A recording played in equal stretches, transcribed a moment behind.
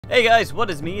Hey guys, what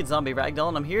is me? It's Zombie Ragdoll,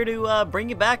 and I'm here to bring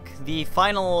you back the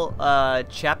final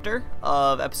chapter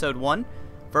of episode 1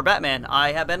 for Batman.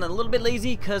 I have been a little bit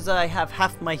lazy because I have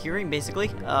half my hearing, basically.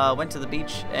 Went to the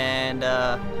beach and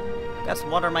got some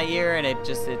water in my ear, and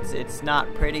it's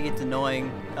not pretty, it's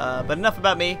annoying. But enough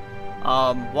about me.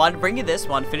 Wanted to bring you this,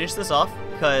 wanted to finish this off,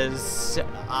 because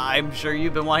I'm sure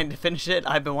you've been wanting to finish it,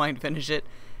 I've been wanting to finish it,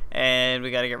 and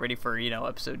we gotta get ready for,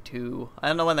 episode 2. I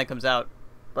don't know when that comes out,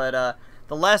 but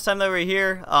the last time that we were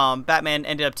here, Batman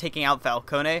ended up taking out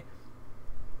Falcone,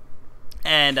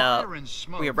 and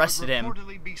we arrested him,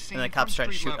 and the cops tried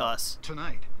to shoot us.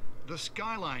 Tonight, the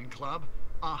Skyline Club,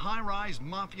 a high-rise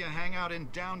mafia hangout in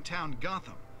downtown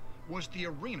Gotham, was the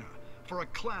arena for a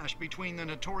clash between the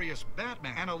notorious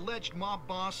Batman and alleged mob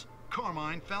boss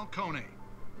Carmine Falcone.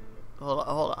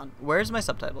 Hold on. Where's my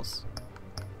subtitles?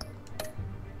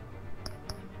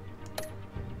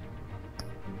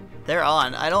 They're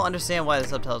on. I don't understand why the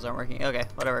subtitles aren't working. Okay,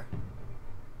 whatever.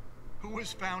 Who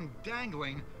was found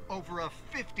dangling over a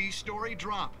 50-story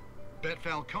drop. Bet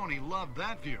Falcone loved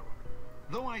that view.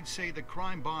 Though I'd say the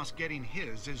crime boss getting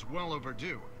his is well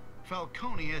overdue,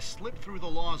 Falcone has slipped through the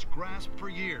law's grasp for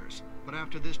years. But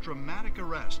after this dramatic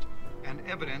arrest and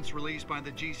evidence released by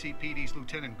the GCPD's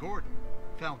Lieutenant Gordon,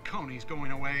 Falcone's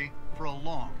going away for a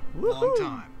long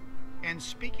time. And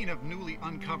speaking of newly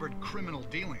uncovered criminal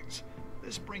dealings,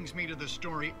 this brings me to the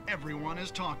story everyone is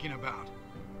talking about.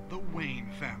 The Wayne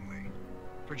family.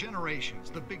 For generations,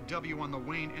 the big W on the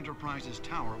Wayne Enterprises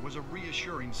tower was a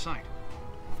reassuring sight.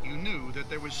 You knew that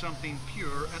there was something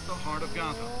pure at the heart of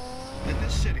Gotham. That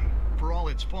this city, for all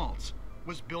its faults,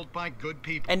 was built by good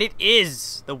people. And it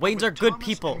is! The Waynes are good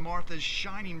people. And Martha's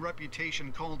shining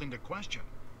reputation called into question,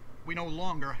 we no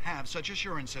longer have such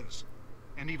assurances.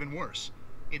 And even worse,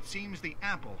 it seems the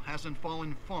apple hasn't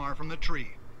fallen far from the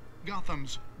tree.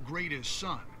 Gotham's greatest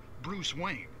son, Bruce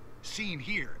Wayne, seen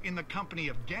here in the company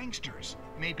of gangsters,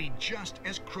 may be just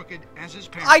as crooked as his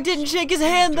parents. I didn't shake his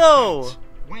hand, though!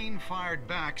 Wayne fired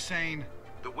back, saying,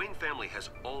 "The Wayne family has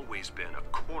always been a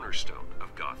cornerstone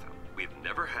of Gotham. We've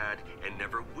never had and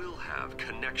never will have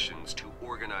connections to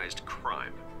organized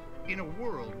crime. In a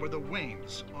world where the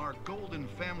Waynes, our golden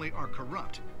family, are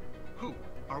corrupt, who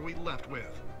are we left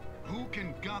with? Who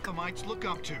can Gothamites look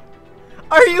up to?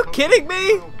 Are you kidding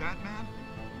me? Batman?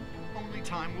 Only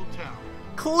time will tell.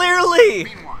 Clearly!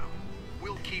 Meanwhile,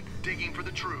 we'll keep digging for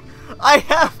the truth. I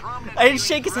didn't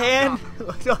shake his hand.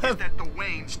 Is that the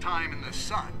Wayne's time in the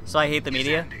sun? So I hate the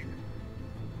media?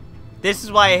 This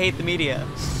is why I hate the media.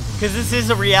 Because this is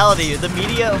a reality. The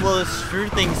media will strew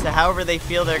things to however they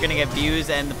feel they're going to get views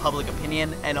and the public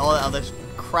opinion and all that other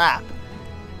crap.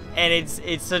 And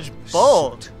it's such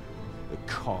bull. The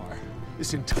car.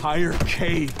 This entire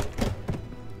cave.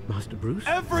 Master Bruce?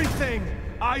 Everything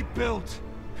I built.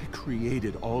 I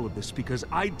created all of this because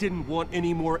I didn't want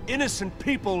any more innocent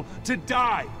people to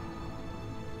die.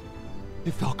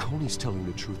 If Falcone's telling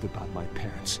the truth about my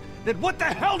parents, then what the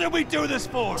hell did we do this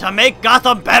for? To make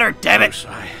Gotham better, damn it!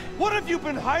 What have you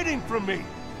been hiding from me?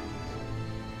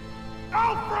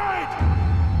 Alfred!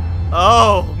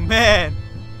 Oh, man.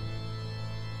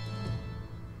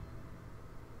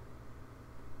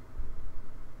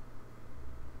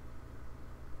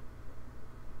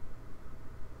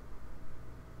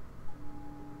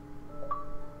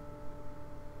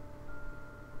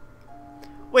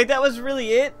 Wait, that was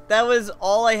really it? That was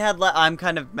all I had left? I'm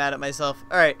kind of mad at myself.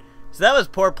 Alright, so that was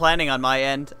poor planning on my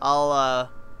end. I'll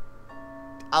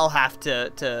have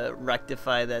to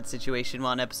rectify that situation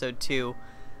on episode 2.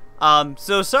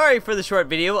 So sorry for the short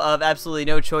video of absolutely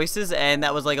no choices, and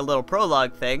that was like a little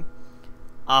prologue thing.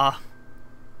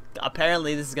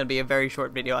 Apparently this is going to be a very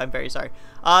short video. I'm very sorry.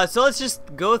 So let's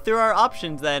just go through our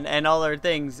options then, and all our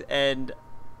things, and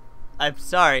I'm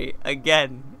sorry,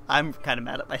 again. I'm kind of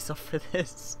mad at myself for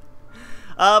this.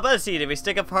 But let's see, did we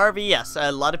stick up for Harvey? Yes, a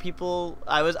lot of people,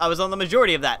 I was on the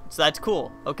majority of that, so that's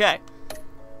cool. Okay.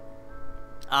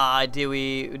 Do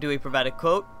we provide a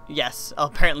quote? Yes,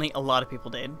 apparently a lot of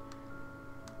people did.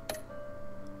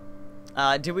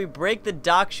 Did we break the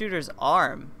dock shooter's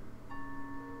arm?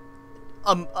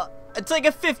 It's like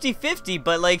a 50-50,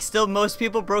 but like still most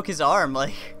people broke his arm,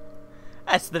 like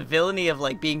that's the villainy of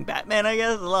like being Batman, I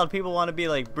guess. A lot of people want to be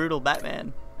like brutal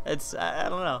Batman. It's, I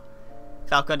don't know.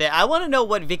 Falcone, I want to know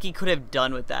what Vicky could have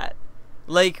done with that.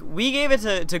 Like, we gave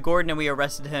it to Gordon and we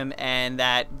arrested him, and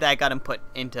that got him put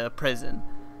into prison.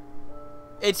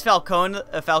 It's Falcone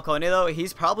though.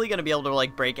 He's probably going to be able to,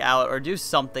 like, break out or do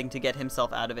something to get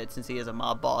himself out of it since he is a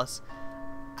mob boss.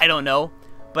 I don't know.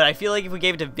 But I feel like if we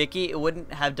gave it to Vicky, it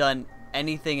wouldn't have done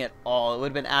anything at all. It would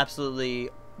have been absolutely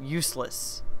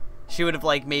useless. she would have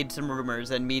like made some rumors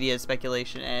and media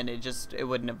speculation, and it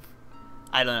wouldn't have.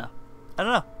 I don't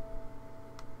know.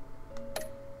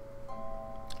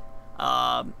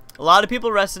 A lot of people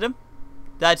arrested him.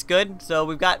 That's good. So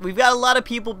we've got a lot of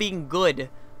people being good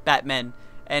Batmen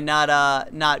and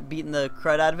not beating the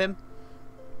crud out of him.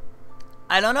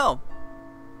 I don't know.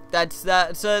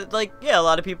 So like, yeah, a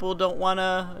lot of people don't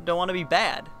wanna be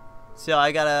bad. So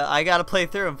I gotta play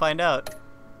through and find out.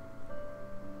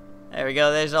 There we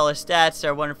go. There's all our stats.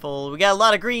 They're wonderful. We got a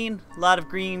lot of green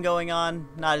going on.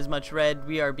 Not as much red.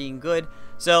 We are being good.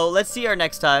 So let's see our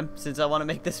next time, since I want to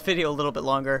make this video a little bit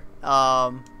longer.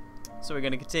 So we're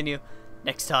gonna continue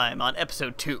next time on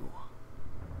episode 2.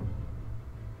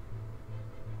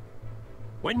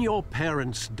 When your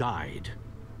parents died,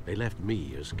 they left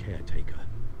me as caretaker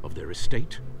of their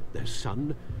estate, their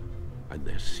son, and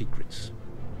their secrets.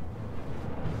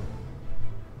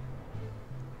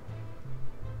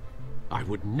 I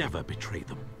would never betray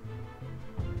them.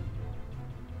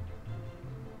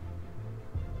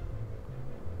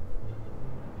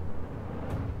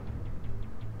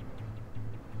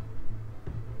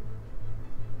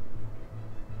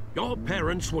 Your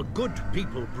parents were good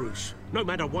people, Bruce, no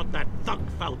matter what that thug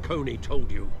Falcone told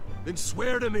you. Then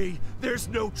swear to me there's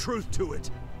no truth to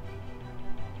it.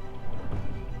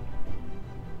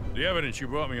 The evidence you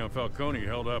brought me on Falcone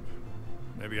held up.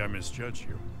 Maybe I misjudged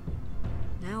you.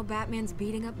 Now Batman's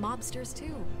beating up mobsters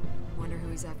too. Wonder who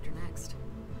he's after next.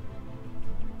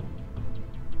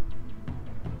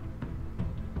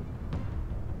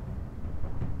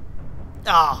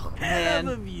 Oh, man.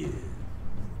 Hell of you.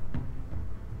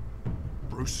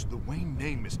 Bruce, the Wayne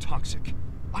name is toxic.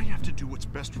 I have to do what's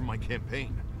best for my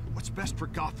campaign. What's best for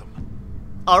Gotham.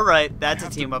 Alright, that's a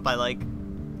team up I like.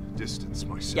 Distance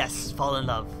myself. Yes, fall in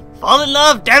love. Fall in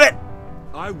love, damn it!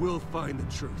 I will find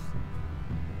the truth.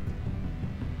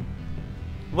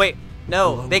 Wait,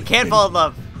 no, Along they with can't fall in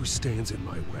love. Who stands in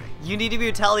my way? You need to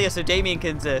be Talia so Damian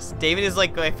can exist. Damian is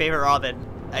like my favorite Robin.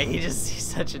 He's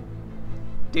such a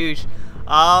douche.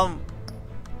 I'm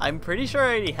pretty sure I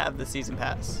already have the season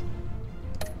pass.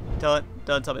 Don't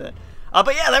tell me that.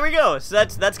 But yeah, there we go. So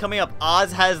that's coming up.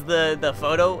 Oz has the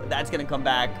photo. That's gonna come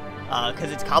back.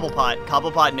 Because it's Cobblepot.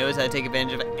 Cobblepot knows how to take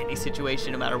advantage of any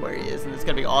situation, no matter where he is, and it's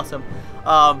gonna be awesome.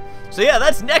 So yeah,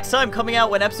 that's next time coming out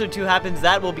when episode 2 happens.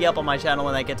 That will be up on my channel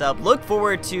when that gets up. Look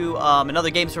forward to another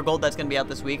Games for Gold that's gonna be out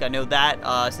this week. I know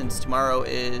that since tomorrow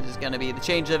is gonna be the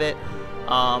change of it.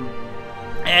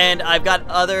 And I've got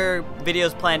other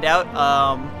videos planned out.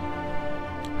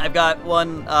 I've got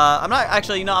one. I'm not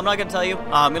actually. I'm not gonna tell you.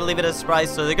 I'm gonna leave it as a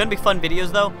surprise. So they're gonna be fun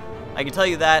videos, though. I can tell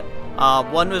you that.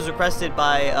 One was requested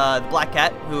by the Black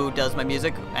Cat, who does my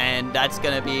music, and that's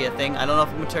gonna be a thing. I don't know if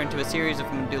I'm gonna turn into a series, if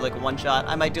I'm gonna do like a one-shot.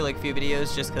 I might do like a few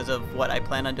videos just because of what I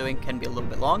plan on doing can be a little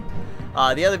bit long.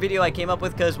 The other video I came up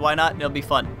with because why not? It'll be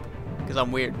fun because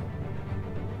I'm weird.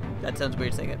 That sounds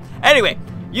weird saying it. Anyway,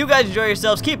 you guys enjoy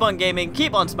yourselves. Keep on gaming.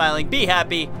 Keep on smiling. Be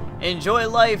happy. Enjoy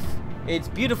life. It's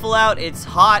beautiful out. It's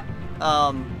hot.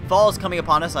 Fall's coming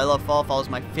upon us. I love fall. Fall is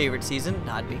my favorite season.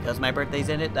 Not because my birthday's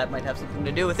in it. That might have something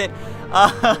to do with it.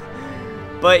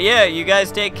 But yeah, you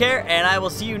guys take care, and I will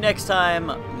see you next time.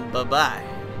 Bye-bye.